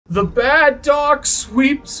The bad dark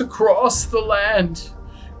sweeps across the land,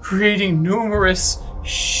 creating numerous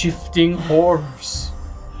shifting horrors.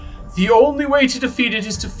 The only way to defeat it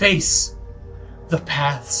is to face the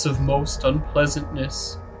paths of most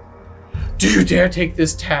unpleasantness. Do you dare take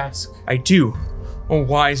this task? I do, O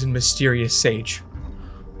wise and mysterious sage.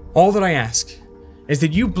 All that I ask is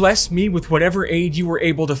that you bless me with whatever aid you were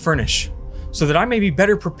able to furnish, so that I may be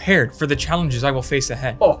better prepared for the challenges I will face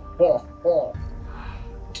ahead.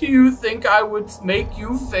 Do you think I would make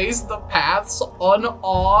you face the paths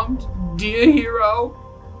unarmed, dear hero?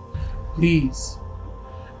 Please,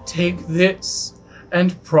 take this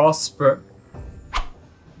and prosper.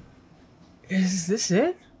 Is this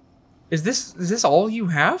it? Is this all you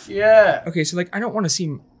have? Yeah. Okay, so I don't want to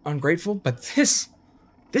seem ungrateful, but this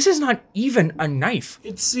is not even a knife.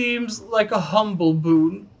 It seems like a humble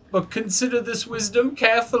boon, but consider this wisdom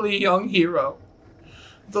carefully, young hero.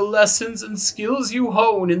 The lessons and skills you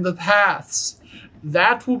hone in the paths,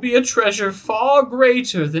 that will be a treasure far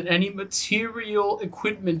greater than any material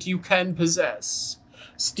equipment you can possess.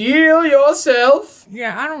 Steel yourself.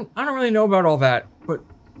 Yeah, I don't really know about all that, but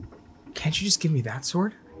can't you just give me that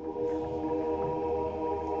sword?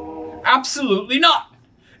 Absolutely not.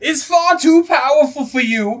 It's far too powerful for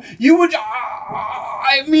you. You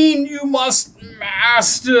must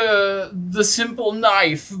master the simple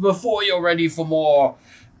knife before you're ready for more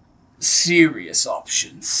serious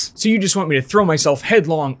options. So you just want me to throw myself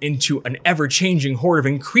headlong into an ever-changing horde of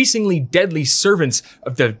increasingly deadly servants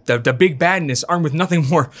of the big badness armed with nothing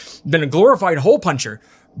more than a glorified hole puncher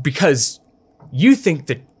because you think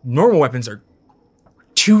that normal weapons are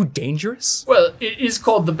too dangerous? Well, it is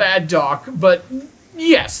called the Bad Dark, but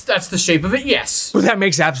yes, that's the shape of it, yes. Well, that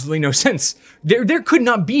makes absolutely no sense. There could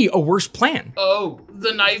not be a worse plan. Oh,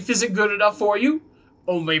 the knife isn't good enough for you?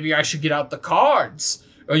 Oh, maybe I should get out the cards.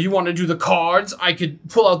 Or you want to do the cards? I could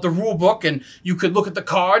pull out the rule book and you could look at the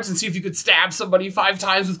cards and see if you could stab somebody 5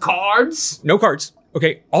 times with cards. No cards.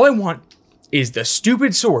 Okay, all I want is the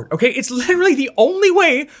stupid sword. Okay, it's literally the only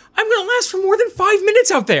way I'm gonna last for more than 5 minutes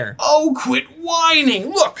out there. Oh, quit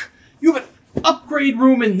whining. Look, you have an upgrade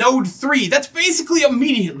room in Node 3. That's basically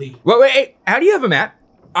immediately. Wait, how do you have a map?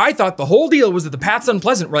 I thought the whole deal was that the paths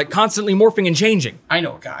unpleasant were constantly morphing and changing. I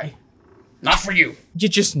know a guy. Not for you. You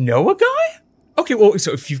just know a guy? Okay, well,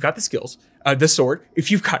 so if you've got the skills, the sword, if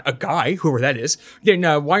you've got a guy, whoever that is, then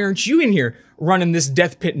why aren't you in here running this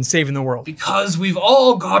death pit and saving the world? Because we've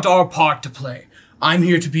all got our part to play. I'm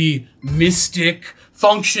here to be mystic,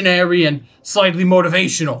 functionary, and slightly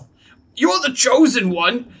motivational. You're the chosen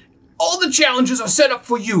one. All the challenges are set up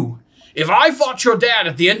for you. If I fought your dad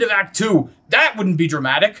at the end of Act 2, that wouldn't be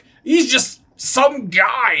dramatic. He's just some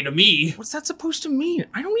guy to me. What's that supposed to mean?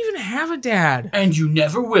 I don't even have a dad. And you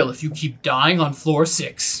never will if you keep dying on floor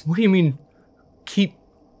 6. What do you mean, keep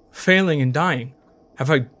failing and dying?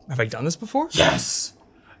 Have I done this before? Yes.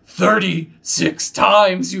 36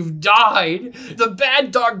 times you've died. The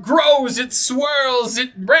bad dog grows, it swirls,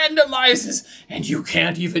 it randomizes, and you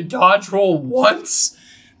can't even dodge roll once?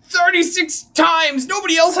 36 times!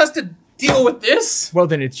 Nobody else has to deal with this? Well,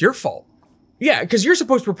 then it's your fault. Yeah, because you're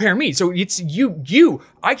supposed to prepare me, so it's you.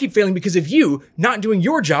 I keep failing because of you not doing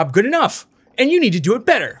your job good enough. And you need to do it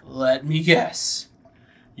better. Let me guess.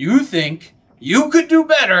 You think you could do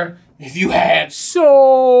better if you had sword.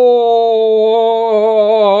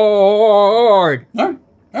 All right.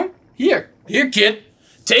 Here, kid.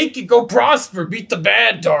 Take it, go prosper, beat the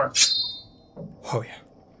bad dark. Oh, yeah.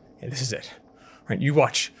 Yeah, this is it. All right, you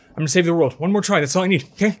watch. I'm gonna save the world. One more try, that's all I need,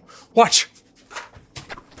 okay? Watch.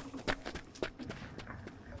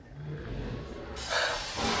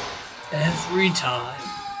 Every time.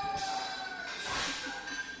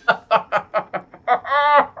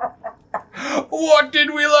 What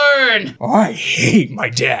did we learn? I hate my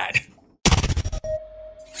dad.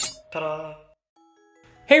 Ta-da.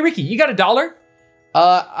 Hey, Ricky, you got $1?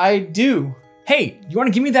 I do. Hey, you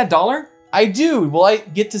wanna give me that $1? I do. Will I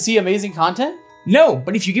get to see amazing content? No,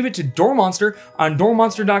 but if you give it to Doormonster on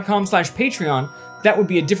doormonster.com/Patreon, that would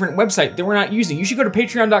be a different website that we're not using. You should go to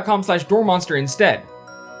patreon.com/Doormonster instead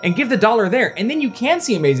and give the $1 there, and then you can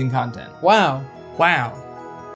see amazing content. Wow. Wow.